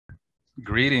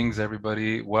Greetings,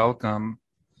 everybody. Welcome.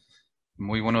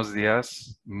 Muy buenos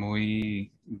días.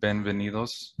 Muy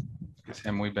bienvenidos. Que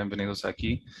sean muy bienvenidos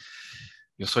aquí.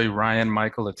 Yo soy Ryan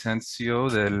Michael Atencio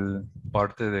del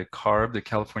parte de CARB, the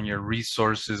California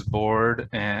Resources Board,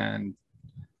 and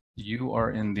you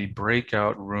are in the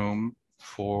breakout room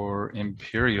for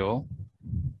Imperial.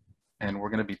 And we're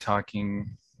going to be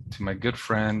talking to my good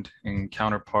friend and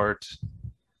counterpart,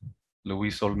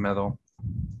 Luis Olmedo,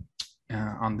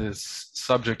 on this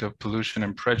subject of pollution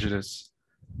and prejudice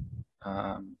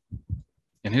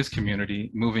in his community,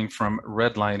 moving from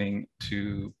redlining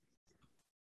to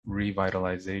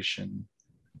revitalization.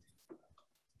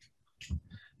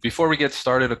 Before we get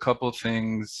started, a couple of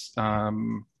things.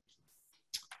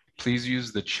 Please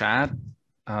use the chat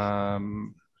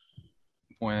only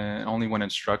when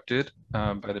instructed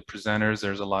by the presenters.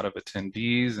 There's a lot of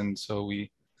attendees, and so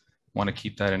we want to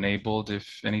keep that enabled.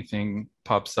 If anything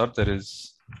pops up that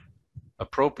is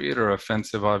appropriate or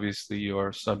offensive, obviously you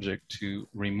are subject to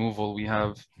removal. We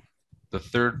have the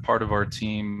third part of our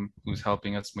team who's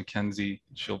helping us, Mackenzie.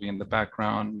 She'll be in the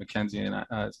background. Mackenzie and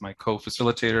I, is my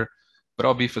co-facilitator, but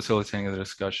I'll be facilitating the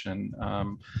discussion.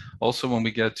 Also, when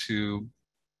we get to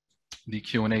the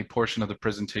Q&A portion of the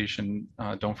presentation,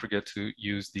 don't forget to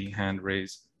use the hand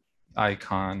raise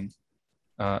icon.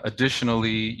 Additionally,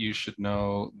 you should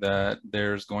know that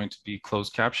there's going to be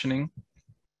closed captioning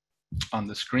on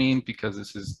the screen because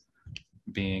this is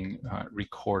being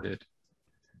recorded.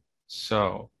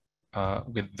 So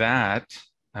with that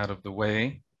out of the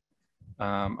way,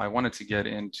 I wanted to get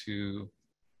into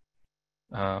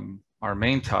our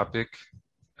main topic,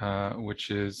 which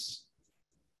is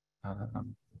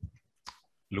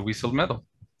Luis Olmedo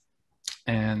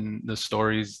and the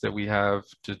stories that we have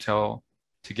to tell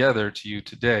together to you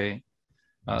today.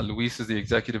 Luis is the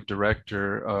executive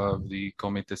director of the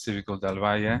Comite Civico del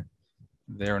Valle.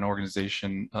 They're an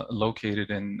organization located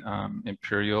in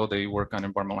Imperial. They work on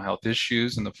environmental health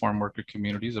issues in the farm worker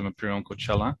communities of Imperial and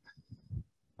Coachella.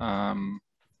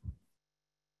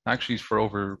 Actually, for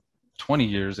over 20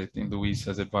 years, I think Luis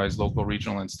has advised local,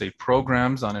 regional, and state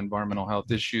programs on environmental health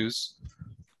issues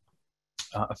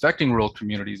affecting rural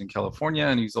communities in California,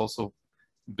 and he's also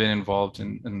been involved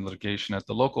in litigation at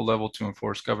the local level to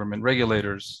enforce government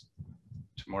regulators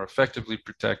to more effectively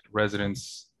protect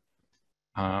residents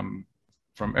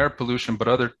from air pollution, but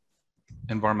other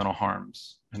environmental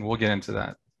harms. And we'll get into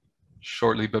that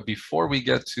shortly. But before we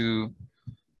get to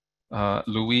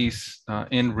Luis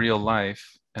in real life,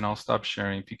 and I'll stop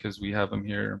sharing because we have him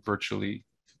here virtually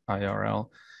IRL,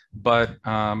 but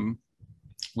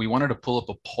we wanted to pull up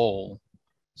a poll.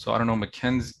 So I don't know,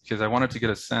 Mackenzie, because I wanted to get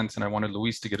a sense, and I wanted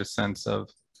Luis to get a sense of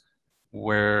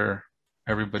where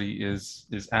everybody is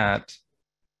at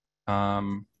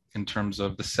in terms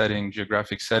of the setting,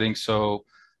 geographic setting. So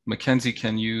Mackenzie,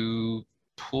 can you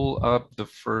pull up the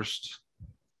first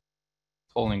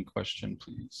polling question,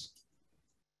 please?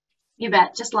 You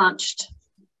bet, just launched.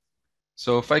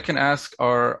 So if I can ask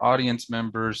our audience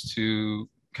members to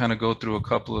kind of go through a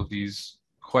couple of these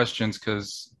questions,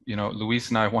 because you know, Luis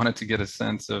and I wanted to get a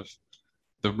sense of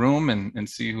the room and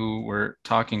see who we're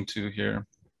talking to here.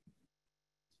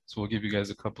 So we'll give you guys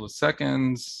a couple of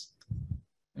seconds,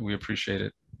 and we appreciate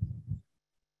it.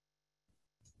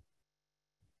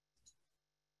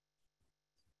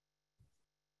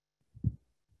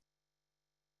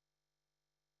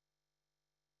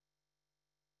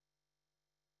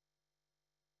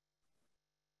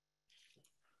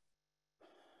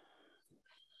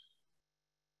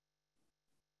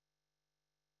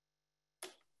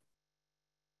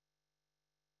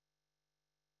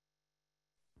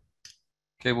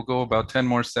 Okay, we'll go about 10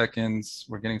 more seconds.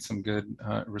 We're getting some good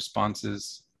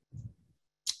responses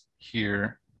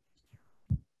here.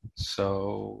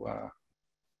 So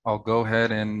I'll go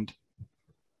ahead and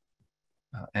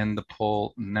end the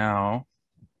poll now.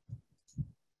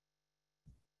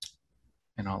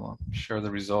 And I'll share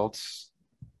the results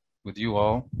with you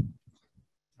all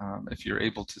if you're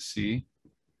able to see.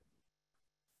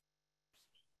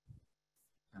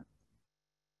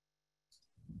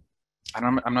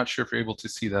 And I'm not sure if you're able to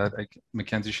see that.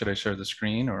 Mackenzie, should I share the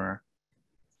screen or?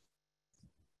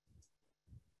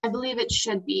 I believe it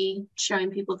should be showing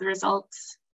people the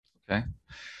results. Okay.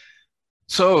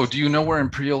 So do you know where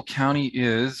Imperial County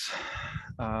is?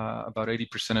 About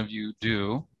 80% of you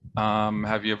do.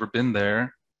 Have you ever been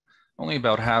there? Only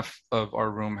about half of our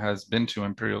room has been to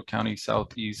Imperial County,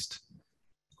 southeast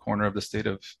corner of the state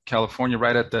of California,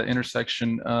 right at the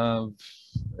intersection of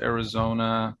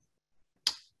Arizona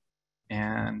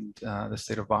and the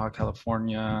state of Baja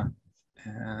California,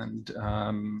 and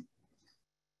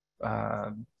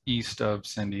east of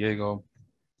San Diego.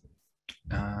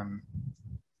 Um,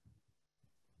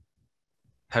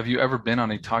 have you ever been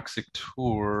on a toxic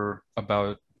tour?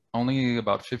 Only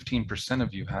about 15%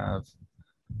 of you have,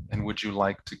 and would you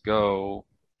like to go?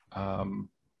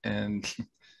 And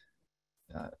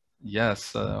uh,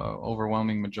 yes,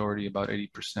 overwhelming majority, about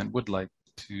 80%, would like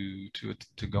to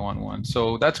go on one.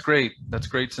 So that's great. That's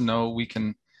great to know. We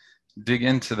can dig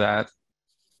into that.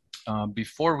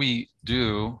 Before we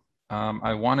do,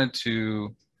 I wanted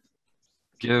to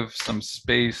give some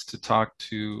space to talk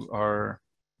to our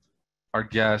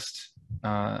guest,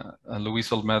 Luis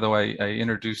Olmedo. I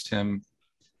introduced him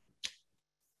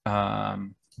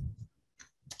um,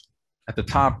 at the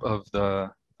top of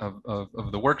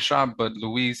the workshop, but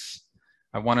Luis,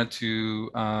 I wanted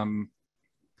to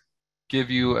give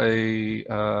you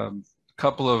a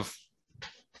couple of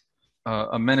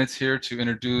minutes here to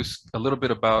introduce a little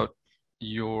bit about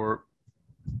your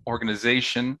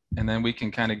organization, and then we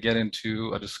can kind of get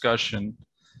into a discussion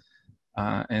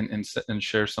and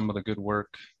share some of the good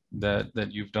work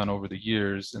that you've done over the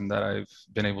years and that I've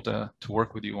been able to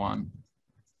work with you on.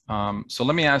 So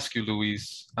let me ask you,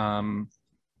 Luis, can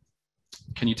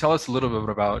you tell us a little bit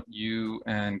about you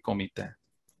and Comite?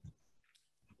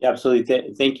 Yeah,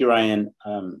 absolutely. Thank you, Ryan.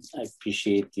 I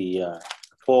appreciate the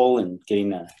poll and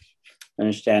getting an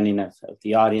understanding of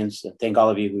the audience. Thank all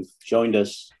of you who've joined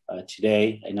us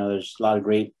today. I know there's a lot of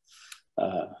great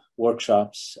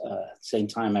workshops at the same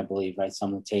time, I believe, right?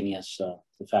 Simultaneous. So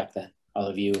the fact that all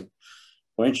of you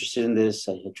were interested in this,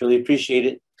 I truly appreciate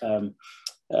it.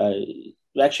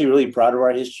 We're actually really proud of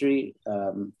our history.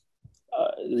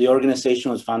 The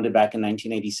organization was founded back in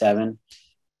 1987,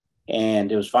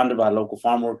 and it was founded by local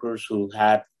farm workers who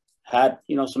had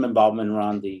some involvement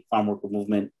around the farm worker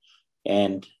movement,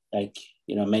 and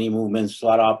many movements, a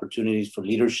lot of opportunities for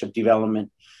leadership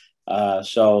development.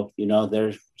 So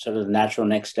their sort of the natural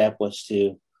next step was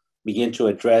to begin to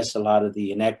address a lot of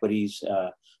the inequities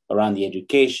around the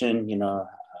education,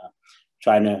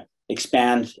 trying to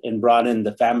expand and broaden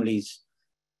the families'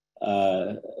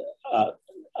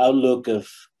 outlook of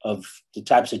the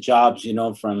types of jobs,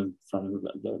 from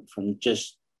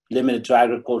just limited to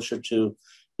agriculture to,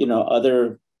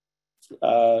 other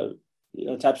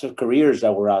types of careers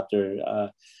that were out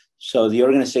there. So the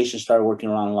organization started working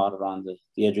around a lot around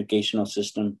the educational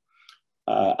system.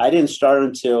 I didn't start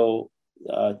until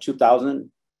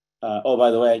 2000. Oh, by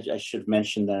the way, I should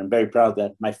mention that I'm very proud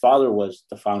that my father was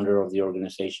the founder of the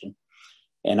organization,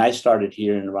 and I started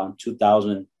here in around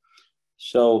 2000.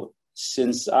 So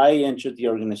since I entered the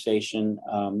organization,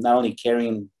 not only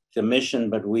carrying the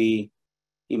mission, but we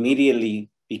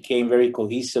immediately became very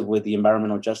cohesive with the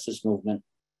environmental justice movement,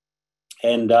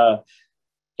 and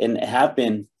have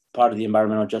been part of the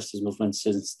environmental justice movement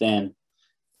since then.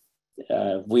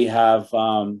 We have,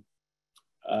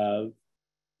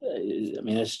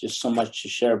 there's just so much to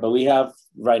share, but we have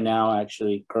right now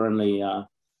actually currently,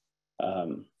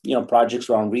 projects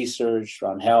around research,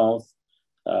 around health,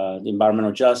 the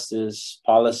environmental justice,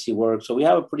 policy work. So we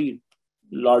have a pretty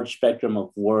large spectrum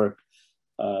of work.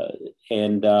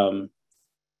 And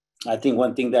I think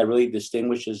one thing that really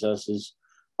distinguishes us is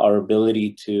our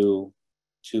ability to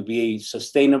be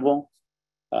sustainable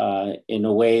in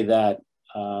a way that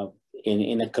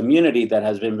in a community that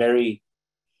has been very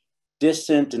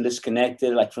distant and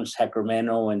disconnected, like from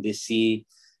Sacramento and DC,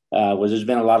 where there's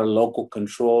been a lot of local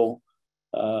control,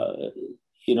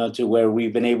 to where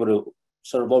we've been able to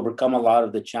sort of overcome a lot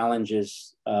of the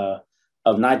challenges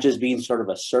of not just being sort of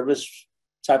a service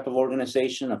type of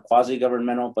organization, a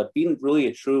quasi-governmental, but being really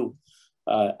a true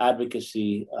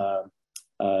advocacy,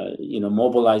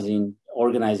 mobilizing,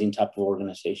 organizing type of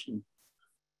organization.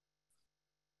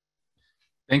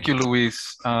 Thank you,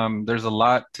 Luis. There's a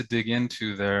lot to dig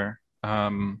into there.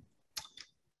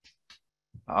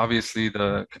 Obviously,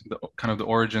 the kind of the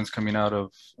origins coming out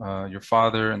of your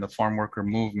father and the farm worker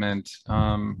movement.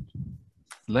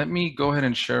 Let me go ahead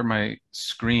and share my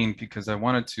screen because I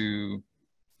wanted to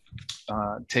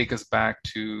take us back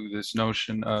to this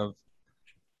notion of,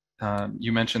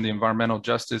 you mentioned the environmental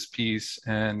justice piece,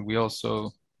 and we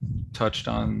also touched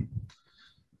on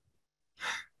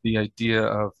the idea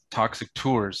of toxic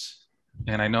tours.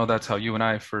 And I know that's how you and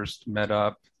I first met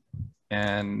up,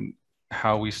 and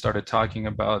how we started talking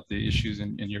about the issues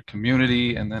in your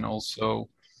community, and then also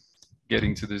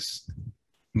getting to this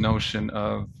notion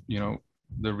of,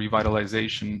 the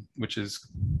revitalization, which is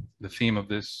the theme of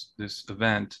this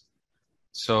event.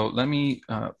 So let me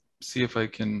see if I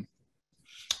can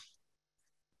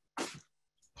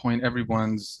point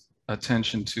everyone's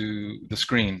attention to the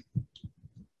screen.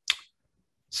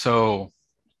 So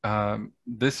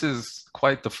this is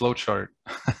quite the flowchart.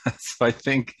 So I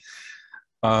think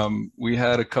We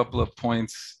had a couple of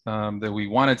points that we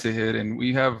wanted to hit, and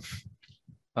we have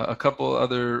a couple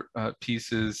other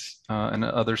pieces and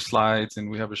other slides, and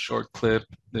we have a short clip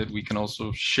that we can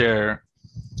also share.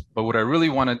 But what I really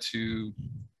wanted to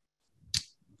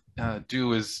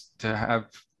do is to have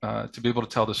to be able to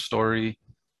tell the story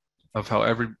of how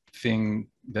everything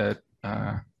that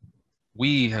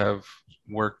we have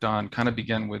worked on kind of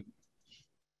began with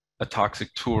a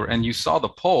toxic tour. And you saw the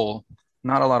poll.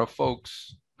 Not a lot of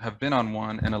folks have been on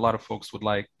one, and a lot of folks would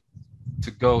like to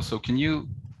go. So can you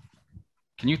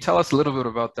tell us a little bit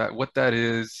about that, what that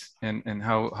is, and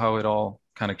how it all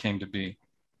kind of came to be?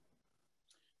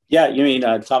 Yeah, you mean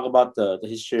talk about the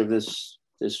history of this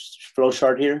flow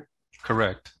chart here?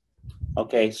 Correct.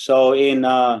 Okay, so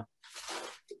I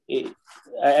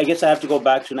guess I have to go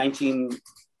back to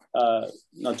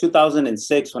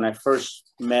 2006 when I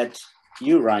first met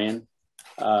you, Ryan.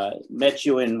 Met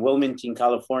you in Wilmington,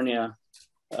 California,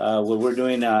 where we're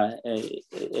doing a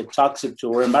toxic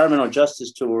tour, environmental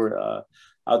justice tour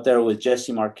out there with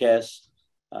Jesse Marquez,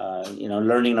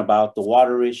 learning about the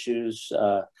water issues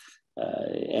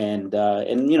and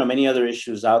many other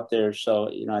issues out there. So,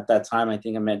 at that time, I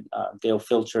think I met Dale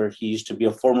Filcher. He used to be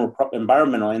a former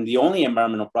environmental and the only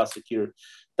environmental prosecutor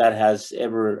that has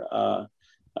ever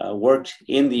worked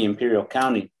in the Imperial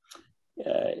County.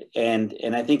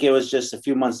 And I think it was just a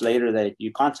few months later that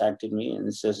you contacted me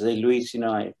and says, "Hey, Luis,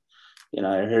 I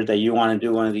heard that you want to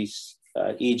do one of these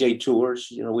EJ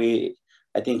tours."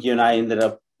 I think you and I ended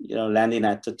up, landing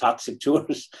at the toxic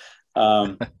tours.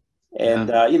 Because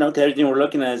everything we're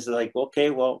looking at is like,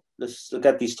 okay, well, let's look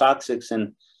at these toxics.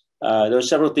 And there were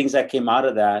several things that came out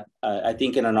of that. I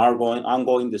think in an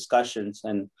ongoing discussions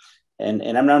and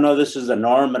I don't know this is the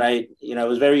norm, but it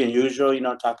was very unusual,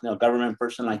 talking to a government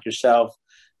person like yourself,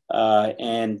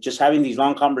 and just having these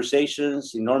long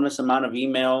conversations, enormous amount of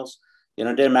emails. It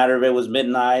didn't matter if it was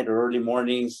midnight or early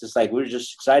mornings. Just like we were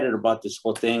just excited about this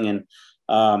whole thing, and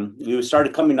we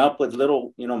started coming up with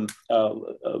little,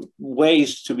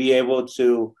 ways to be able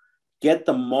to get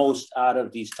the most out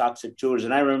of these toxic tours.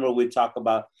 And I remember we talk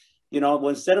about,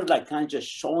 instead of like kind of just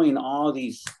showing all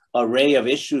these array of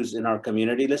issues in our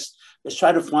community, let's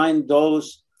try to find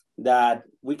those that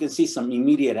we can see some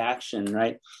immediate action,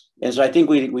 right? And so I think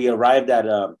we arrived at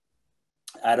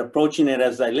approaching it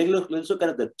as like, let's look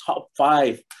at the top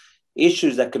 5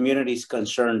 issues that communities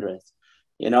concerned with,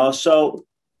 so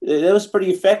it was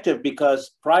pretty effective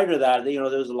because prior to that, there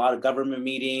was a lot of government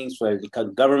meetings where the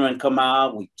government come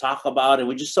out, we talk about it,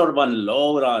 we just sort of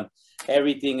unload on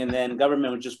everything, and then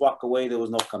government would just walk away. There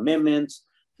was no commitments.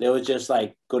 They was just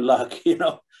like, good luck, It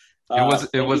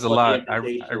was a lot.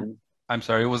 I'm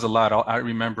sorry, it was a lot. I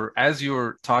remember as you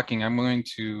were talking, I'm going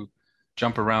to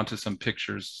jump around to some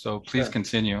pictures. So please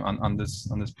continue on this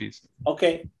piece.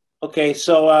 Okay.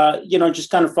 So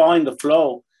just kind of following the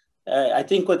flow. I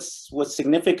think what's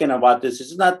significant about this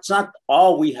is it's not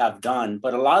all we have done,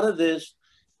 but a lot of this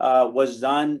was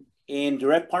done in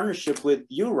direct partnership with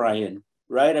you, Ryan,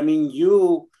 right? I mean,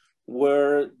 you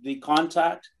were the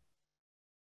contact,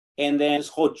 and then this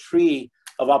whole tree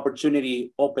of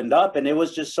opportunity opened up, and it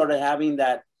was just sort of having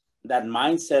that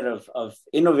mindset of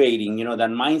innovating,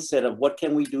 that mindset of what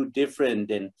can we do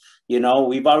different, and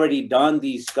we've already done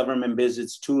these government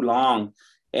visits too long.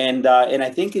 And I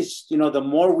think it's, the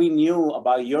more we knew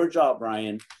about your job,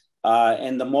 Ryan,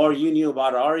 and the more you knew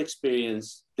about our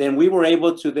experience, then we were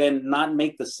able to then not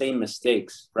make the same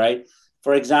mistakes, right?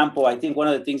 For example, I think one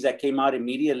of the things that came out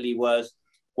immediately was,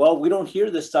 well, we don't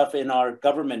hear this stuff in our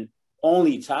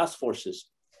government-only task forces.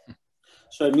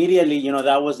 So immediately,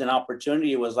 that was an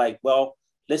opportunity. It was like, well,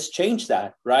 let's change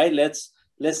that, right? Let's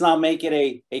now make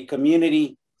it a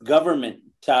community government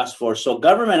task force. So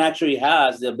government actually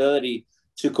has the ability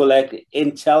to collect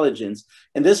intelligence.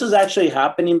 And this was actually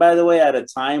happening, by the way, at a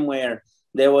time where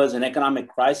there was an economic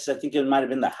crisis. I think it might have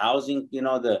been the housing,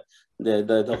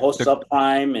 the whole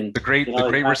subprime and the Great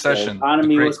Recession. The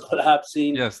economy was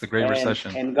collapsing. Yes, the Great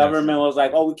Recession. And government was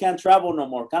like, oh, we can't travel no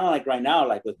more. Kind of like right now,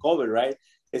 like with COVID, right?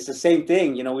 It's the same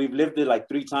thing. We've lived it like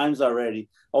 3 times already.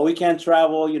 Oh, we can't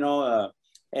travel,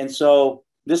 and so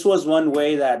this was one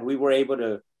way that we were able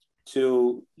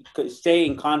to stay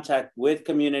in contact with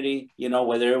community,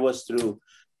 whether it was through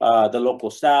the local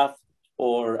staff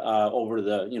or over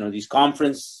the, these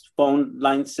conference phone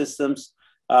line systems.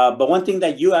 But one thing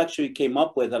that you actually came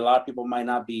up with, a lot of people might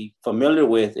not be familiar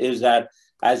with, is that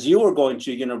as you were going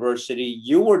to university,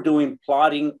 you were doing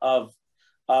plotting of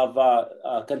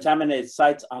contaminated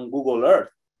sites on Google Earth.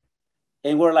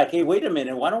 And we're like, hey, wait a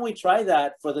minute, why don't we try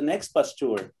that for the next bus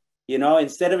tour?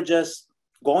 Instead of just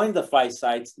going to 5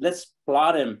 sites, let's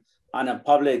plot them on a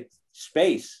public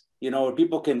space. where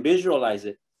people can visualize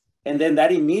it. And then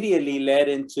that immediately led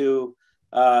into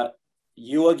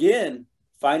you again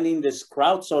finding this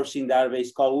crowdsourcing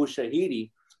database called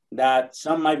Ushahidi, that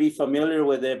some might be familiar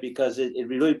with it because it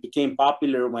really became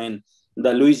popular when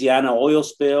the Louisiana oil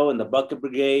spill and the Bucket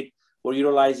Brigade were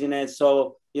utilizing it.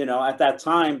 So, at that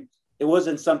time, it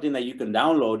wasn't something that you can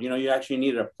download. You actually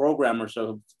needed a programmer.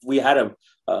 So we had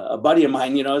a buddy of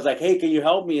mine, it's like, hey, can you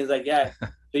help me? It's like, yeah. So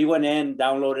he went in,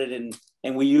 downloaded it,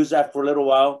 and we used that for a little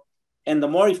while. And the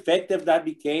more effective that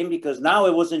became, because now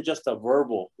it wasn't just a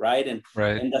verbal, right? And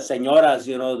the señoras,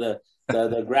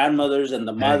 the grandmothers and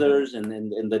the mothers and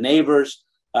the neighbors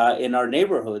in our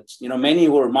neighborhoods, many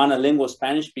who were monolingual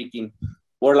Spanish speaking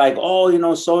were like,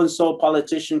 oh, so-and-so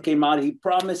politician came out. He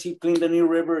promised he'd clean the New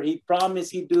River. He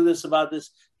promised he'd do this about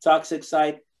this toxic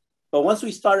site. But once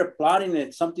we started plotting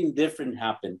it, something different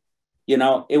happened.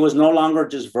 It was no longer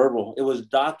just verbal. It was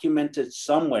documented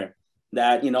somewhere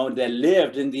that, that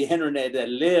lived in the internet, that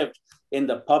lived in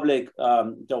the public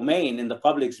domain, in the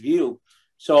public's view.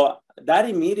 So that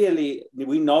immediately,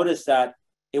 we noticed that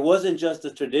it wasn't just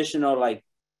the traditional, like,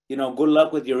 good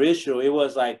luck with your issue. It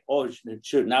was like, oh,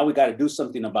 shoot, now we got to do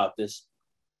something about this,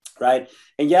 right?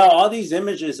 And yeah, all these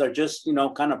images are just,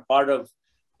 kind of part of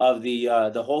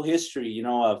the whole history,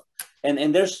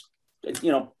 and there's,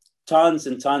 tons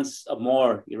and tons of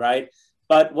more, right?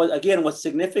 But what's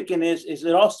significant is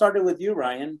it all started with you,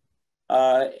 Ryan.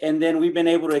 And then we've been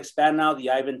able to expand now the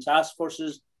Ivan task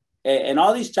forces, and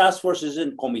all these task forces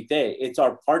in Comite. It's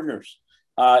our partners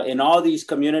in all these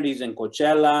communities in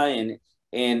Coachella and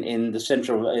in the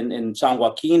central, in San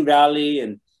Joaquin Valley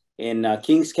and in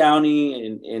Kings County,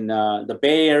 in the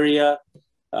Bay Area.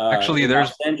 Actually, there's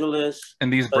Los Angeles. in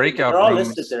these breakout they're all rooms.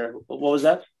 listed there. What was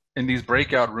that? In these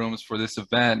breakout rooms for this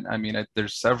event, I mean,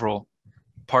 there's several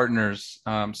partners.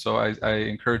 So I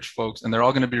encourage folks, and they're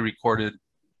all going to be recorded.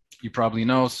 You probably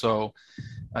know, so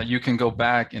you can go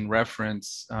back and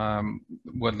reference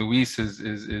what Luis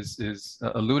is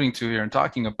alluding to here and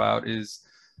talking about is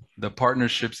the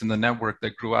partnerships and the network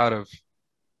that grew out of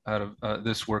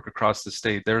this work across the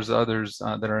state. There's others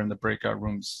that are in the breakout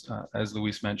rooms, as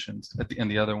Luis mentioned,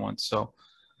 and the other ones. So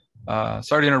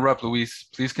sorry to interrupt, Luis.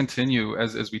 Please continue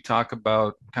as we talk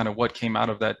about kind of what came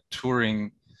out of that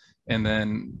touring and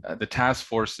then the task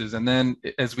forces. And then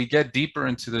as we get deeper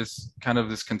into this kind of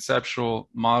this conceptual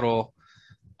model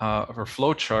or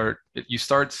flow chart, you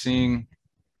start seeing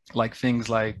like things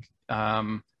like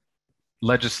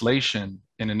legislation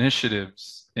and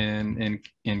initiatives in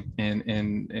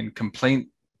complaint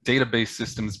database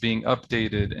systems being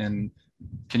updated. And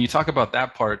can you talk about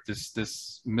that part,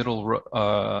 this middle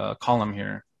column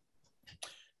here?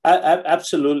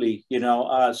 Absolutely.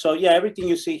 So yeah, everything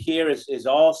you see here is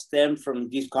all stemmed from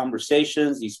these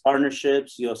conversations, these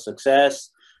partnerships,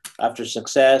 success after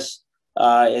success.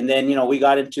 And then, we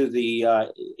got into the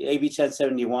AB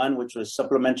 1071, which was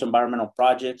supplemental environmental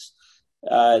projects.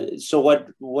 So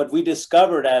what we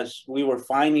discovered as we were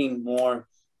finding more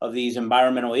of these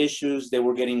environmental issues, they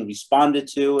were getting responded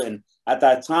to. And at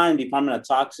that time, Department of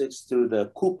Toxics through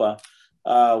the CUPA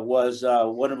was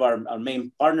one of our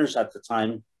main partners at the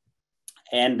time.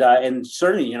 And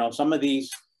certainly, some of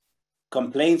these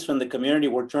complaints from the community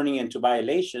were turning into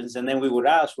violations. And then we would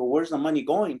ask, well, where's the money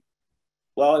going?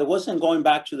 Well, it wasn't going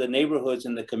back to the neighborhoods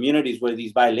and the communities where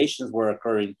these violations were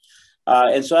occurring.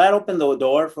 And so that opened the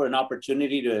door for an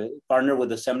opportunity to partner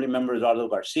with Assemblymember Eduardo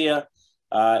Garcia.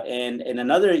 And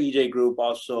another EJ group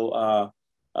also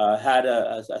had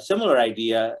a similar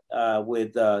idea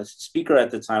with speaker at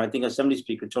the time, I think Assembly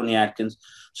Speaker Tony Atkins.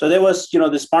 So there was,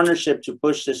 this partnership to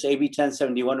push this AB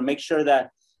 1071 to make sure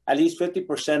that at least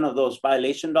 50% of those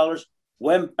violation dollars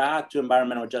went back to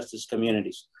environmental justice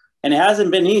communities. And it hasn't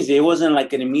been easy. It wasn't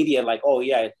like an immediate, like, oh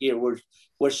yeah, here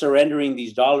we're surrendering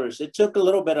these dollars. It took a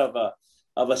little bit of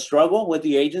a struggle with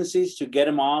the agencies to get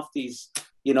them off these,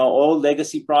 old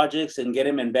legacy projects and get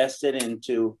them invested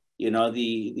into,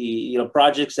 the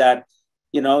projects that,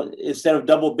 instead of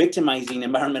double victimizing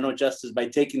environmental justice by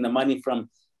taking the money from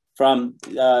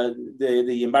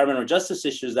the environmental justice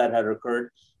issues that had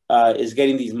occurred, is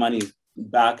getting these monies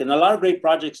back. And a lot of great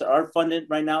projects are funded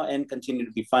right now and continue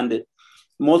to be funded.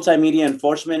 Multimedia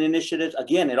enforcement initiatives,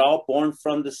 again, it all born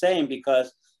from the same,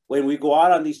 because when we go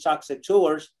out on these toxic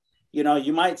tours,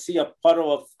 you might see a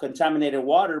puddle of contaminated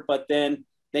water, but then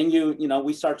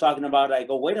we start talking about, like,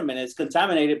 oh, wait a minute, it's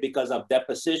contaminated because of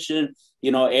deposition,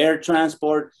 air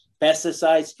transport,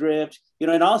 pesticides drift,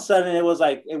 and all of a sudden it was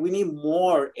like, we need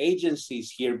more agencies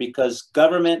here because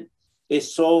government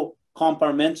is so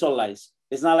compartmentalized.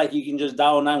 It's not like you can just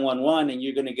dial 911 and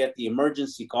you're going to get the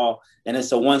emergency call and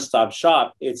it's a one-stop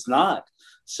shop. It's not.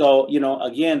 So, you know,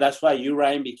 again, that's why you,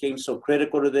 Ryan, became so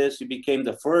critical to this. You became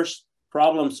the first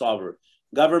problem solver,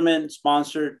 government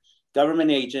sponsored,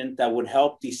 government agent that would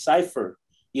help decipher,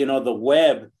 you know, the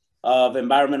web of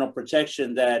environmental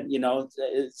protection that, you know,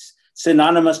 it's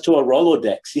synonymous to a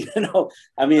Rolodex, you know.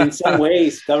 I mean, in some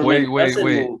ways, government doesn't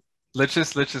move. Let's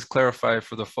just clarify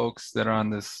for the folks that are on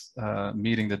this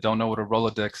meeting that don't know what a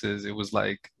Rolodex is. It was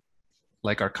like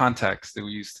our contacts that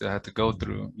we used to have to go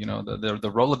through. You know,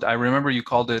 the Rolodex. I remember you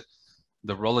called it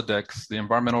the Rolodex, the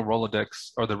environmental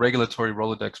Rolodex, or the regulatory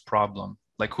Rolodex problem.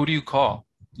 Like, who do you call?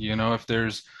 You know, if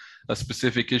there's a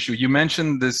specific issue. You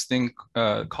mentioned this thing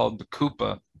called the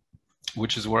CUPA,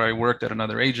 which is where I worked at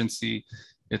another agency.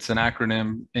 It's an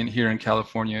acronym here in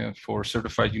California for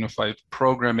Certified Unified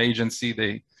Program Agency.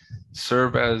 They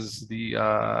serve as the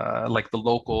like the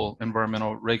local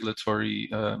environmental regulatory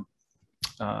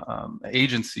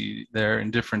agency there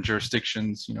in different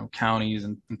jurisdictions, you know, counties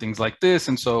and things like this.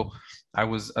 And so I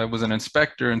was an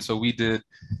inspector, and so we did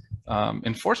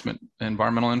enforcement,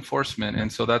 environmental enforcement, and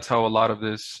so that's how a lot of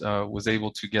this was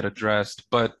able to get addressed.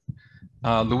 But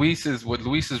what Luis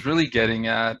is really getting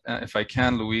at, if I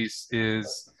can, Luis,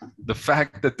 is the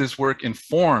fact that this work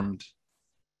informed,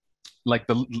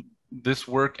 this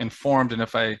work informed, and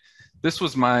this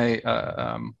was my,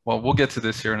 well, we'll get to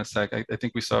this here in a sec. I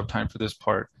think we still have time for this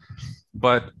part,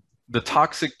 but the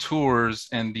toxic tours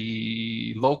and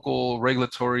the local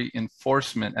regulatory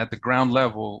enforcement at the ground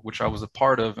level, which I was a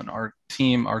part of, and our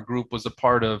group was a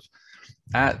part of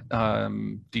at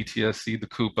DTSC, the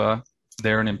CUPA,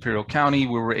 there in Imperial County,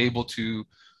 we were able to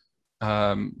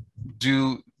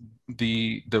do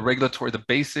the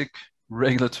basic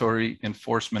regulatory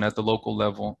enforcement at the local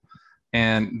level.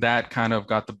 And that kind of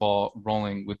got the ball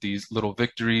rolling with these little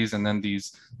victories, and then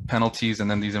these penalties,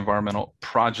 and then these environmental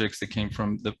projects that came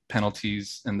from the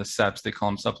penalties and the SEPs, they call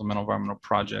them supplemental environmental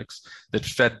projects, that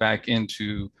fed back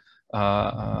into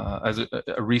as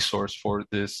a resource for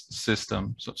this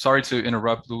system. So sorry to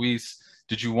interrupt, Luis.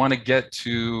 Did you want to get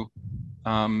to,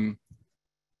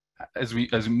 as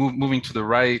moving to the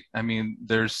right, I mean,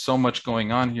 there's so much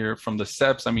going on here from the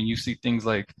SEPs. I mean, you see things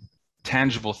like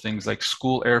tangible things like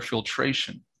school air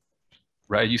filtration,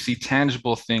 right? You see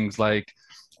tangible things like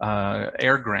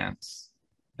air grants,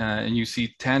 and you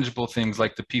see tangible things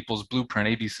like the People's Blueprint,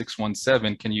 AB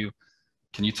 617. Can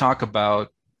you talk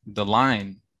about the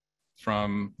line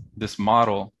from this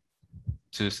model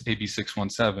to AB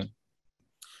 617?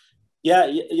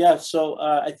 Yeah. So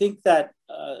I think that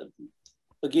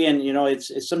again, you know,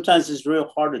 it's sometimes it's real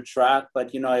hard to track,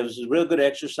 but you know, it was a real good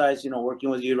exercise, you know,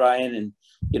 working with you, Ryan, and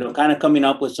you know, kind of coming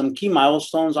up with some key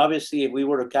milestones. Obviously, if we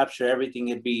were to capture everything,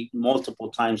 it'd be multiple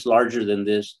times larger than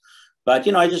this. But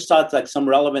you know, I just thought like some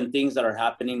relevant things that are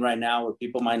happening right now, where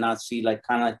people might not see, like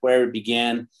kind of like where it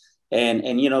began,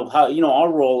 and you know how, you know,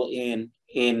 our role in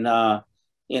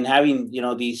having, you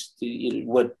know, these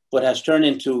what has turned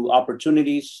into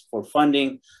opportunities for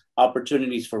funding,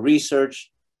 opportunities for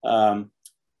research.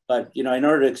 But, you know, in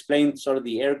order to explain sort of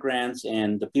the air grants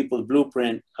and the People's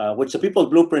Blueprint, which the People's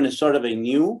Blueprint is sort of a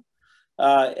new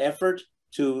effort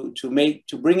to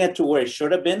bring it to where it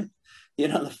should have been. You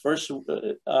know, the first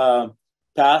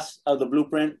pass of the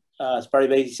blueprint as part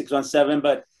of 8617,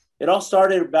 but it all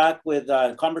started back with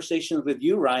conversations with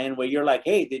you, Ryan, where you're like,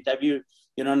 hey, have you,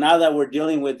 you know, now that we're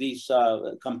dealing with these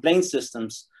complaint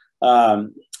systems,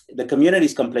 the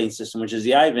community's complaint system, which is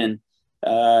the IVAN,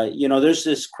 you know, there's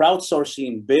this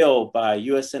crowdsourcing bill by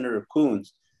U.S. Senator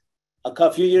Coons.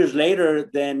 A few years later,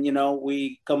 then, you know,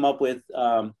 we come up with,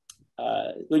 you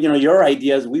know, your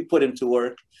ideas, we put into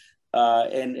work,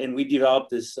 and we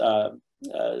developed this,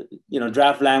 you know,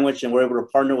 draft language, and we're able to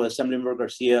partner with Assemblyman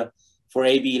Garcia for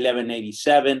AB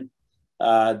 1187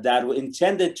 that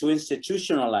intended to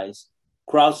institutionalize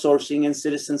crowdsourcing and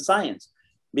citizen science.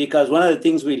 Because one of the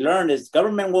things we learned is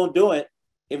government won't do it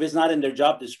if it's not in their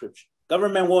job description.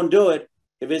 Government won't do it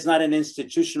if it's not an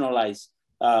institutionalized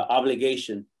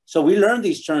obligation. So we learned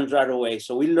these terms right away.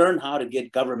 So we learned how to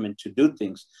get government to do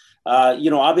things.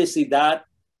 You know, obviously that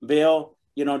bill,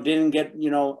 you know, didn't get, you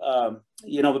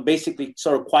know, basically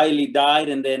sort of quietly died,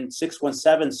 and then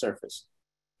 617 surfaced,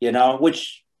 you know,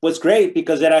 which was great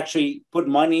because it actually put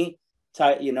money,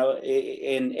 you know,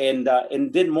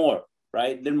 and did more,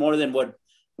 right? Did more than what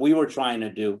we were trying to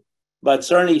do. But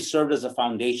certainly served as a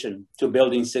foundation to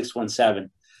building 617.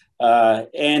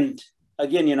 And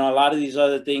again, you know, a lot of these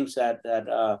other things that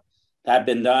have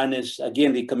been done is,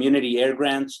 again, the community air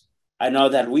grants. I know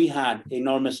that we had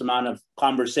enormous amount of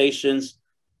conversations,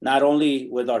 not only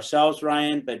with ourselves,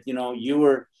 Ryan, but, you know, you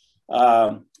were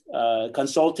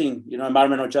consulting, you know,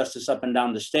 environmental justice up and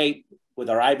down the state with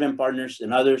our IVAN partners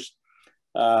and others.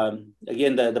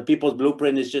 Again, the People's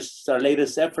Blueprint is just our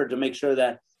latest effort to make sure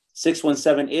that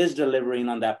 617 is delivering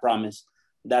on that promise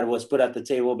that was put at the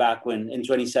table back when in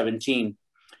 2017.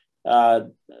 Air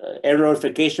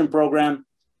notification program,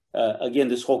 again,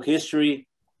 this whole history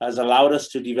has allowed us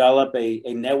to develop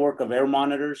a network of air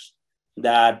monitors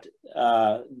that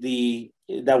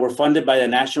were funded by the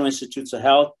National Institutes of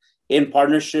Health in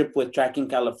partnership with Tracking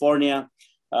California,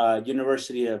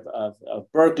 University of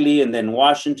Berkeley, and then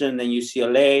Washington, then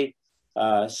UCLA,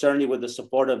 certainly with the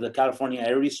support of the California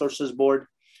Air Resources Board.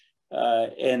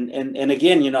 And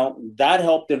again, you know, that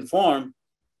helped inform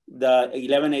the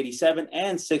 1187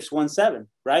 and 617,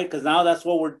 right? Because now that's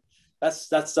what that's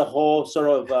the whole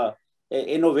sort of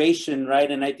innovation,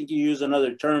 right? And I think you used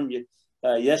another term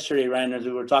yesterday, Ryan, as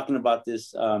we were talking about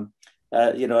this,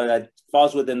 you know, that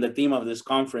falls within the theme of this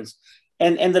conference.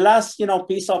 And the last, you know,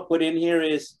 piece I'll put in here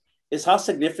is how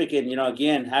significant, you know,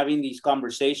 again, having these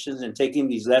conversations and taking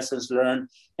these lessons learned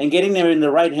and getting them in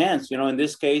the right hands, you know, in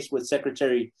this case with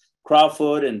Secretary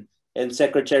Crawford and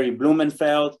Secretary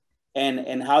Blumenfeld,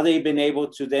 and how they've been able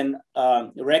to then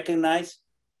recognize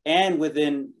and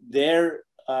within their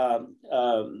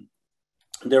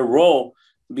role,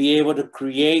 be able to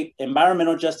create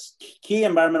key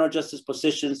environmental justice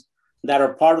positions that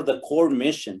are part of the core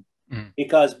mission.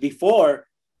 Because before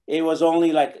it was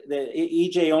only like the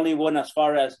EJ only went as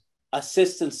far as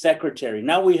assistant secretary.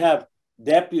 Now we have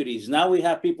deputies. Now we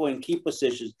have people in key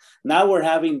positions. Now we're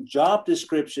having job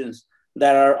descriptions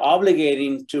that are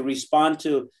obligating to respond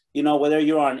to, you know, whether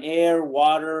you're on air,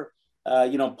 water,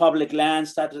 you know, public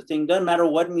lands, types of thing. Doesn't matter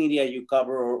what media you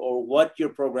cover or what your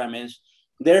program is.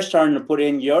 They're starting to put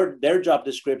in their job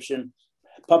description,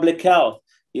 public health,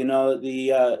 you know,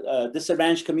 the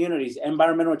disadvantaged communities,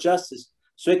 environmental justice.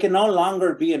 So it can no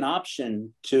longer be an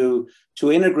option to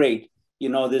integrate, you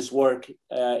know, this work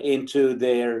into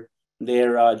their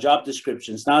job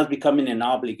descriptions. Now it's becoming an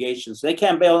obligation. So they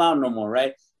can't bail out no more,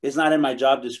 right? It's not in my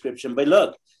job description. But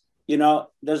look, you know,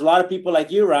 there's a lot of people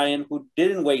like you, Ryan, who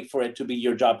didn't wait for it to be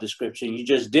your job description. You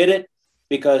just did it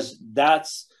because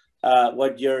that's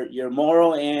what your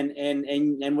moral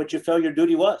and what you felt your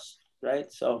duty was,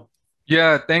 right? So.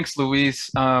 Yeah, thanks, Luis.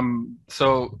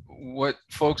 So what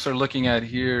folks are looking at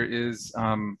here is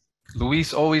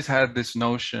Luis always had this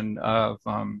notion of,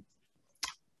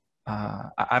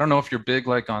 I don't know if you're big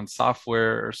like on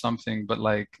software or something, but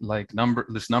like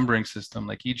this numbering system,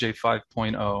 like EJ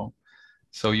 5.0.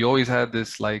 So you always had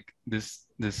this like this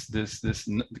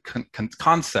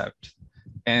concept.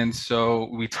 And so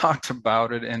we talked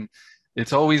about it, and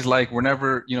it's always like we're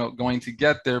never, you know, going to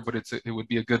get there, but it would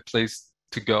be a good place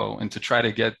to go and to try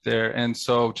to get there. And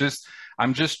so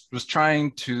was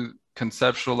trying to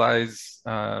conceptualize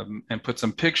and put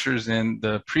some pictures in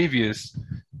the previous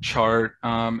chart,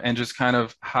 and just kind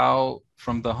of how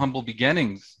from the humble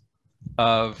beginnings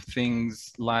of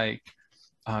things like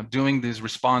doing these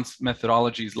response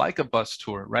methodologies like a bus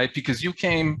tour, right? Because you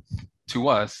came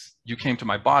to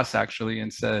my boss actually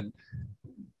and said,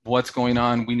 what's going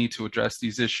on? We need to address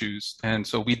these issues. And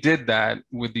so we did that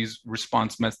with these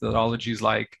response methodologies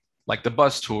like the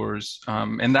bus tours.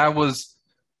 And that was,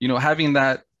 you know, having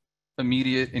that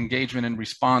immediate engagement and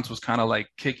response was kind of like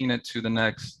kicking it to the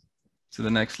next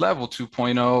level,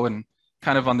 2.0, and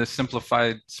kind of on this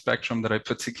simplified spectrum that I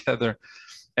put together.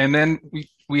 And then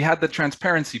we had the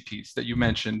transparency piece that you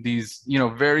mentioned, these, you know,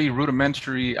 very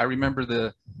rudimentary. I remember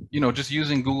just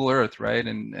using Google Earth, right?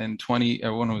 And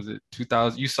when was it?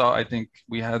 2000. You saw, I think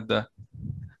we had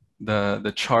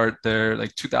the chart there,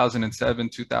 like 2007,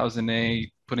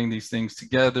 2008, putting these things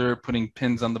together, putting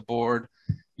pins on the board.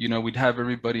 You know, we'd have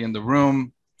everybody in the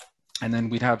room, and then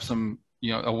we'd have some,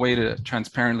 you know, a way to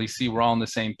transparently see we're all on the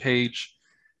same page.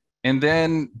 And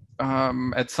then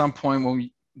at some point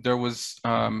when there was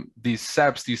these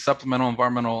SEPs, these supplemental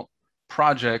environmental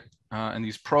project and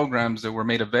these programs that were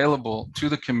made available to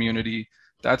the community,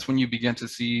 that's when you begin to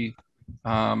see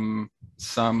some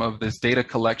of this data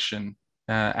collection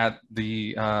at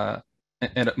a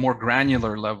more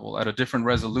granular level, at a different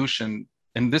resolution.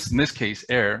 In this case,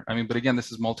 air. I mean, but again,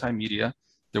 this is multimedia.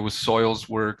 There was soils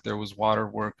work, there was water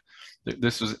work.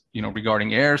 This was, you know,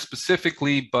 regarding air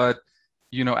specifically, but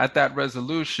you know, at that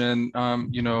resolution,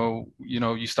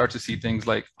 you start to see things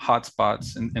like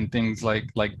hotspots and things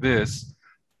like this.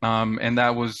 And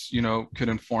that was, you know, could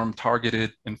inform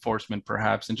targeted enforcement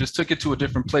perhaps, and just took it to a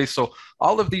different place. So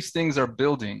all of these things are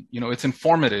building, you know, it's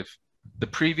informative. The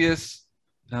previous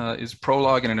is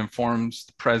prologue, and it informs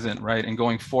the present, right? And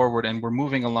going forward, and we're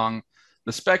moving along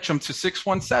the spectrum to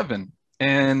 617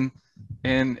 and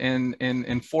in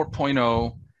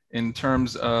 4.0 in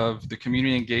terms of the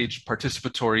community engaged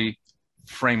participatory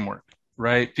framework.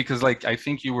 right? Because like, I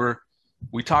think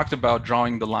we talked about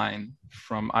drawing the line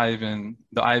from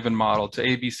the Ivan model to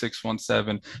AB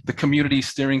 617, the community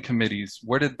steering committees.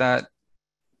 Where did that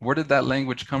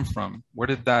language come from? Where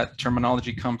did that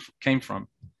terminology came from?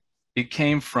 It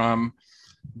came from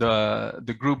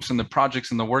the groups and the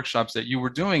projects and the workshops that you were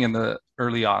doing in the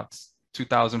early aughts,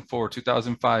 2004,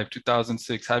 2005,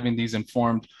 2006, having these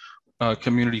informed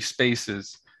community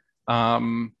spaces.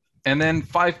 And then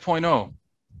 5.0,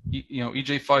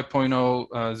 EJ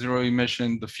 5.0, zero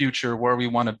emission, the future, where we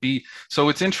want to be. So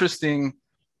it's interesting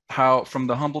how from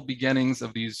the humble beginnings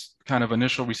of these kind of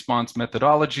initial response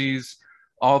methodologies,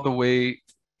 all the way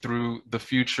through the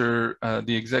future,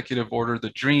 the executive order,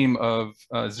 the dream of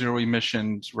zero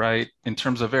emissions, right? In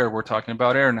terms of air, we're talking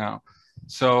about air now.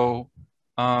 So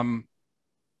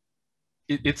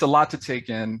it's a lot to take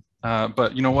in,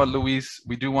 but you know what, Luis,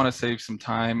 we do want to save some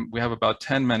time. We have about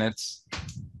 10 minutes.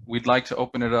 We'd like to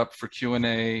open it up for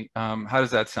Q&A. How does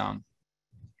that sound?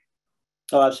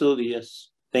 Oh, absolutely, yes.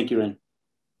 Thank you, Ren.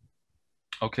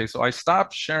 Okay, so I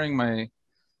stopped sharing my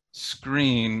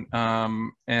screen,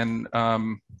 and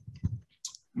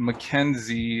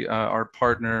Mackenzie, our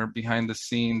partner behind the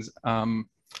scenes, I'm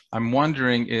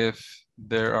wondering if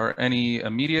there are any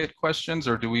immediate questions,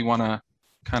 or do we want to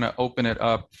kind of open it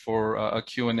up for a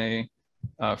Q&A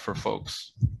for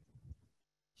folks?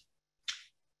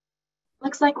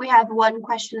 Looks like we have one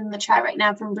question in the chat right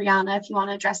now from Brianna, if you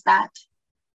want to address that.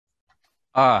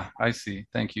 Ah, I see.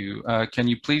 Thank you. Can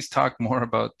you please talk more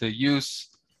about the use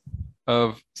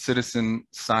of citizen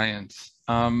science?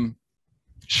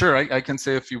 Sure, I can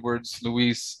say a few words,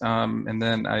 Luis, and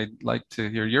then I'd like to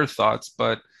hear your thoughts.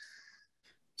 But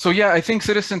so yeah, I think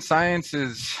citizen science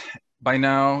is, by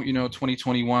now,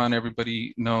 2021,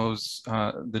 everybody knows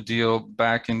the deal.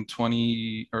 Back in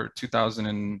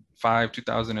 2005,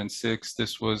 2006,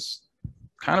 this was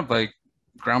kind of like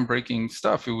groundbreaking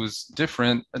stuff. It was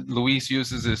different. Luis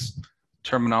uses this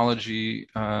terminology,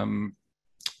 the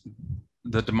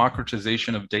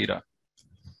democratization of data.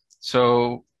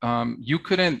 So you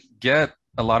couldn't get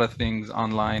a lot of things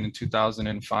online in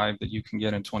 2005 that you can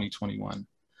get in 2021.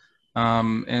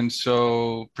 And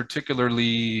so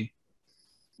particularly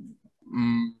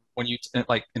when you,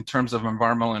 like in terms of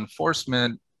environmental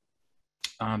enforcement,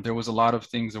 there was a lot of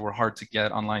things that were hard to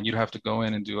get online. You'd have to go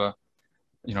in and do a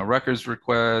records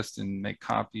request and make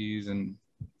copies and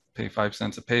pay 5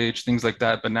 cents a page, things like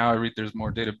that. But now I read there's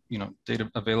more data,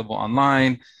 data available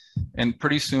online. And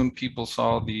pretty soon people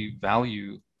saw the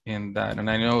value in that. And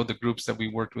I know the groups that we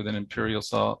worked with in Imperial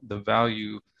saw the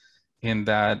value in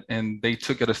that. And they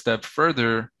took it a step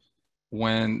further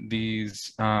when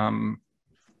these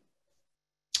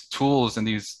tools and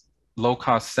these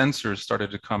low-cost sensors started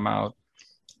to come out.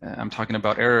 I'm talking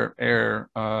about air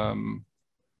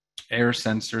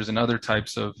sensors and other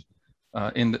types of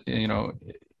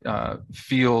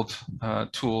field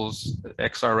tools,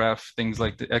 XRF, things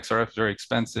like the XRF is very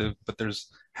expensive, but there's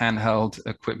handheld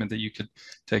equipment that you could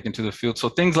take into the field. So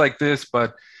things like this,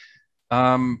 but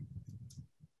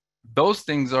those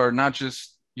things are not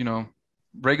just,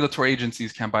 regulatory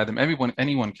agencies can't buy them.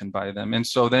 Anyone can buy them. And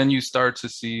so then you start to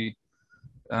see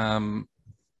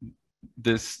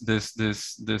this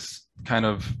kind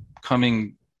of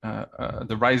coming,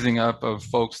 the rising up of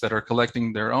folks that are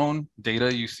collecting their own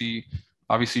data. You see,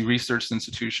 obviously, research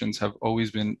institutions have always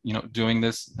been, doing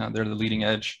this. They're the leading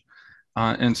edge.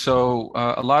 And so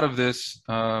a lot of this,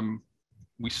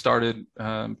 we started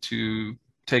to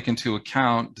take into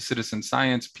account the citizen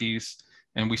science piece,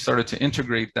 and we started to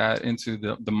integrate that into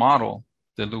the model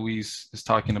that Luis is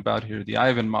talking about here, the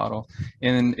Ivan model.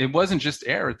 And it wasn't just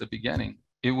air at the beginning.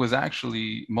 It was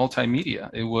actually multimedia.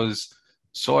 It was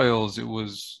soils. It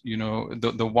was,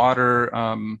 the water.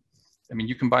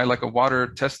 You can buy like a water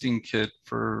testing kit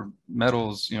for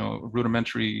metals,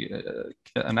 rudimentary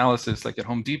analysis, like at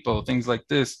Home Depot, things like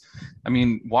this.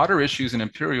 Water issues in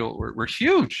Imperial were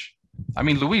huge.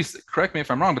 Luis, correct me if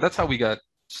I'm wrong, but that's how we got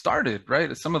started,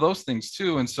 right? Some of those things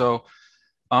too. And so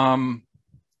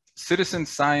citizen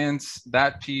science,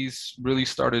 that piece really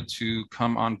started to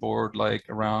come on board like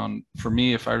around, for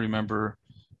me, if I remember,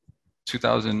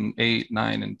 2008,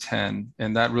 9, and 10.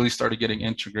 And that really started getting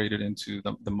integrated into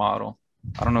the model.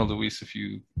 I don't know, Luis, if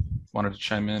you wanted to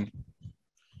chime in.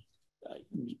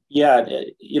 Yeah,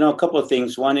 a couple of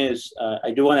things. One is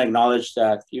I do want to acknowledge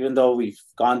that even though we've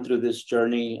gone through this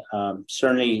journey,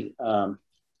 certainly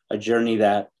a journey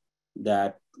that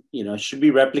should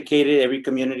be replicated. Every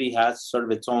community has sort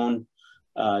of its own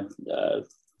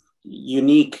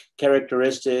unique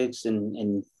characteristics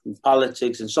and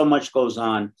politics, and so much goes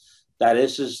on that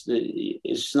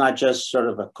it's not just sort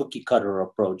of a cookie cutter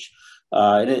approach.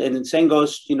 And the same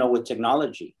goes, with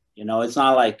technology. It's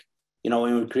not like,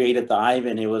 when we created the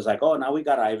Ivan, it was like, oh, now we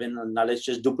got Ivan, and now let's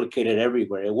just duplicate it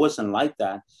everywhere. It wasn't like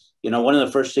that. One of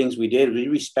the first things we did, we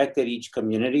respected each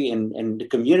community and the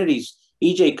communities,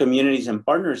 EJ communities and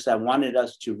partners that wanted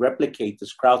us to replicate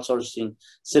this crowdsourcing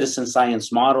citizen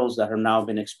science models that have now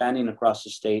been expanding across the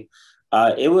state.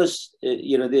 It was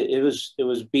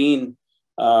being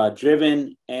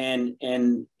driven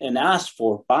and asked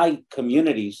for by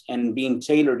communities and being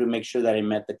tailored to make sure that it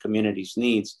met the community's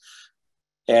needs.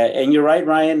 And you're right,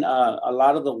 Ryan, a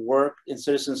lot of the work in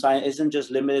citizen science isn't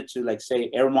just limited to, like, say,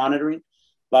 air monitoring,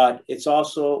 but it's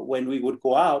also when we would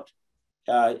go out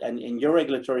and in your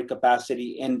regulatory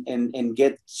capacity and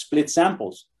get split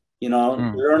samples,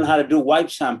 learn how to do wipe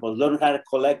samples, learn how to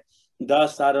collect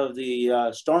dust out of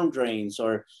the storm drains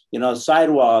or,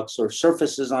 sidewalks or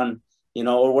surfaces on,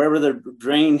 or wherever the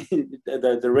drain,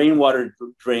 the rainwater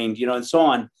drained, and so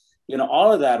on.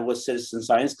 All of that was citizen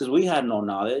science because we had no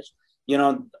knowledge.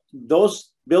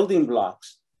 Those building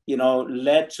blocks,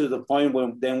 led to the point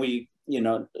when then we,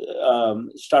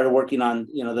 started working on,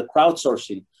 the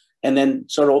crowdsourcing, and then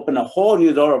sort of opened a whole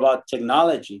new door about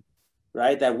technology,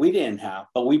 right? That we didn't have,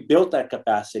 but we built that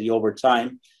capacity over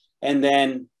time. And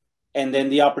then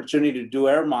the opportunity to do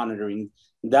air monitoring.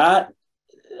 That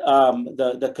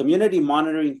the community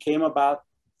monitoring came about,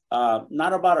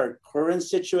 not about our current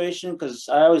situation, because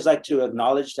I always like to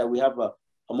acknowledge that we have a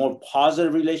more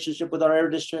positive relationship with our air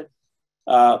district.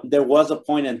 There was a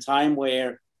point in time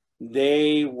where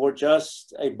they were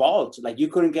just a vault. Like, you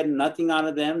couldn't get nothing out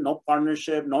of them, no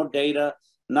partnership, no data,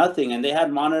 nothing. And they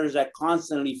had monitors that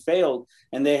constantly failed.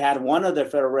 And they had one of their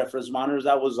federal reference monitors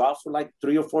that was off for like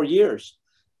 3 or 4 years.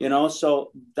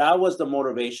 So that was the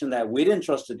motivation, that we didn't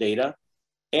trust the data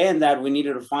and that we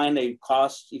needed to find a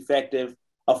cost-effective,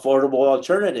 affordable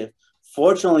alternative.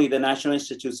 Fortunately, the National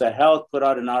Institutes of Health put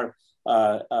out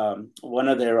one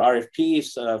of their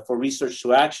RFPs for research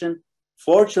to action.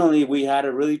 Fortunately, we had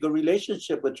a really good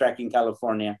relationship with Tracking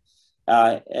California,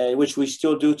 which we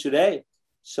still do today.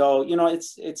 So,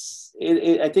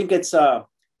 I think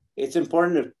it's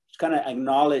important to kind of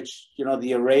acknowledge,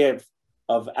 the array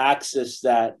of access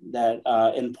that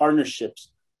in partnerships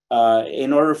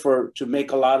in order to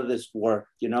make a lot of this work.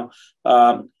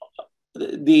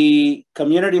 The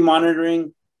community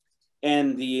monitoring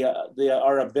and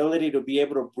our ability to be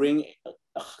able to bring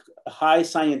high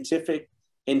scientific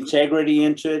integrity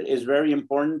into it is very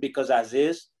important, because a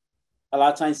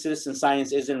lot of times citizen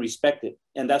science isn't respected.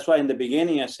 And that's why in the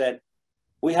beginning I said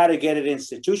we had to get it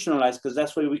institutionalized, because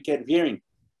that's what we kept hearing.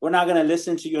 We're not going to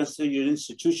listen to you until you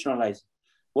institutionalize.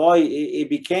 Well, it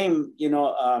became,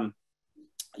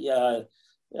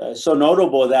 so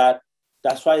notable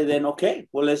that's why then, okay,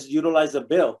 well, let's utilize the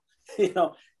bill,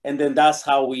 and then that's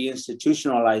how we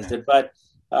institutionalized it. But,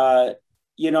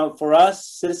 for us,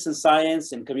 citizen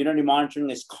science and community monitoring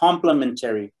is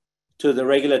complementary to the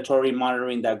regulatory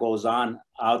monitoring that goes on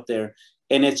out there.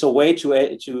 And it's a way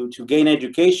to gain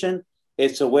education.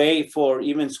 It's a way for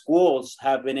even schools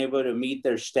have been able to meet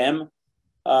their STEM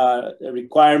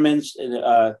requirements.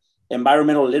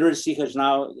 Environmental literacy is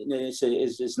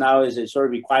a sort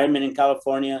of requirement in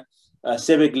California.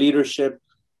 Civic leadership,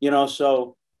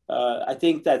 so I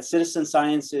think that citizen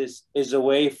science is a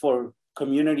way for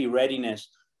community readiness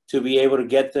to be able to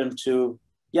get them to,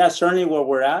 certainly where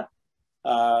we're at,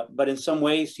 but in some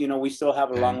ways, we still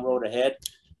have a long road ahead,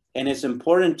 and it's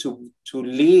important to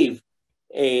leave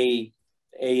a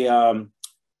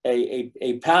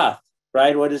path,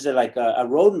 right? What is it, like a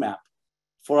roadmap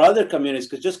for other communities?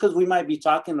 Because just because we might be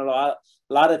talking a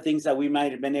lot of things that we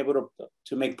might have been able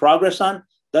to make progress on,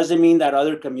 doesn't mean that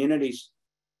other communities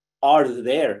are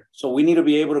there. So we need to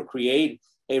be able to create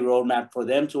a roadmap for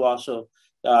them to also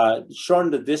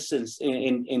shorten the distance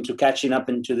into catching up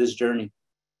into this journey.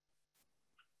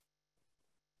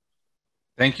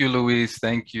 Thank you, Luis.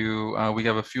 Thank you. We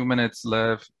have a few minutes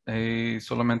left.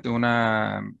 Solamente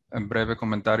un breve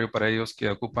comentario para ellos que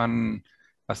ocupan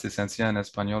asistencia en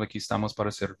español. Aquí estamos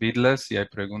para servirles. Si hay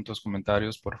preguntas,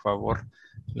 comentarios, por favor,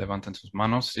 levanten sus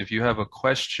manos. If you have a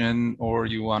question or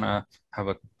you want to have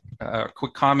a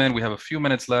quick comment, we have a few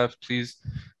minutes left. Please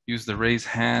use the raise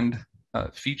hand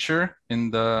feature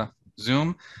in the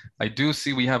Zoom. I do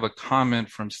see we have a comment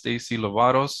from Stacy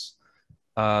Lovatos.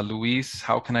 Luis,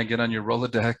 how can I get on your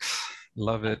Rolodex?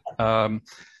 Love it.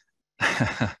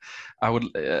 I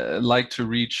would like to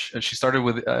reach, she started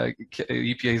with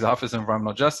EPA's Office of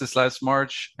Environmental Justice last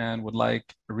March and would like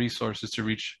resources to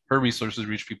reach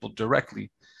people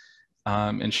directly.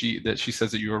 And she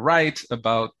says that you were right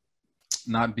about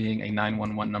not being a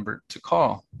 911 number to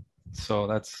call.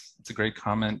 So it's a great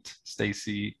comment,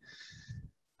 Stacy.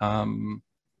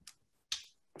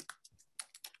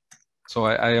 So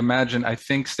I imagine, I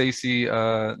think Stacy,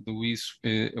 Luis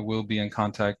will be in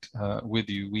contact with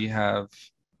you. We have.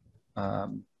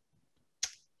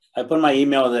 I put my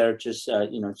email there, just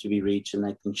to be reached, and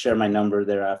I can share my number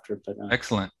thereafter. But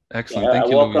excellent. Yeah, Thank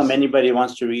you, welcome Luis. anybody who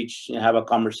wants to reach and have a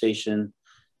conversation,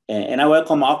 and I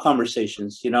welcome all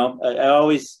conversations. I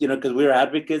always, because we're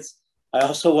advocates. I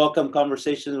also welcome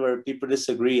conversations where people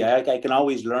disagree. I can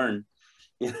always learn.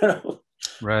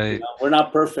 Right. We're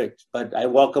not perfect, but I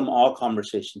welcome all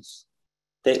conversations.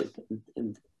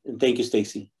 Thank you,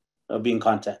 Stacy. I'll be in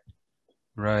contact.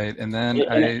 Right, and then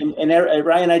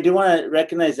Ryan, I do want to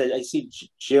recognize that I see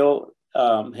Jill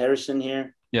Harrison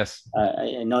here. Yes.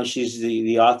 I know she's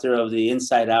the author of the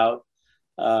Inside Out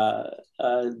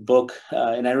book,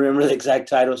 and I remember the exact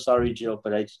title. Sorry, Jill,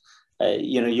 but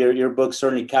your book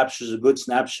certainly captures a good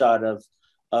snapshot of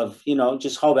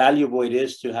just how valuable it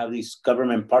is to have these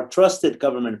trusted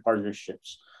government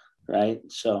partnerships, right?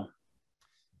 So.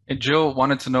 And Jill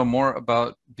wanted to know more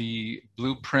about the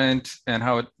blueprint and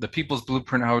the People's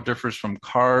Blueprint, how it differs from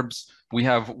CARBs. We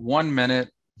have 1 minute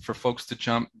for folks to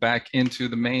jump back into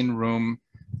the main room.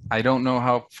 I don't know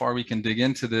how far we can dig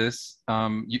into this.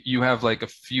 You have like a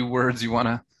few words you want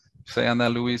to say on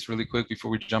that, Luis, really quick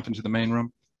before we jump into the main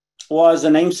room? Well, as the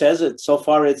name says it, so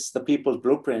far it's the People's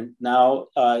Blueprint. Now,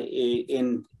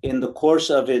 in the course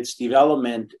of its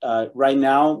development, right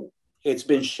now, it's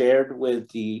been shared with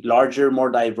the larger,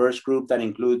 more diverse group that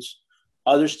includes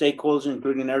other stakeholders,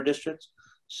 including air districts.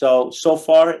 So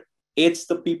far, it's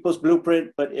the People's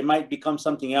Blueprint, but it might become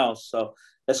something else. So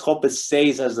let's hope it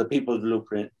stays as the People's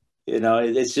Blueprint.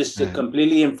 It's just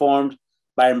completely informed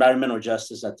by environmental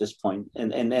justice at this point.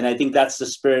 And I think that's the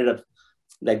spirit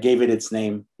that gave it its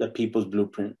name, the People's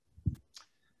Blueprint.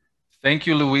 Thank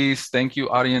you, Luis. Thank you,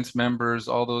 audience members,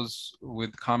 all those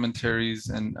with commentaries,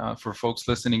 and for folks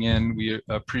listening in, we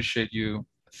appreciate you.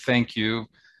 Thank you.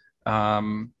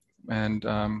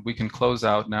 We can close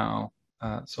out now.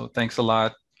 So thanks a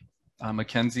lot.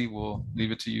 Mackenzie, we'll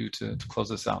leave it to you to close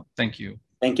this out. Thank you.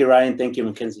 Thank you, Ryan. Thank you,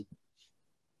 Mackenzie.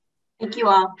 Thank you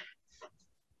all.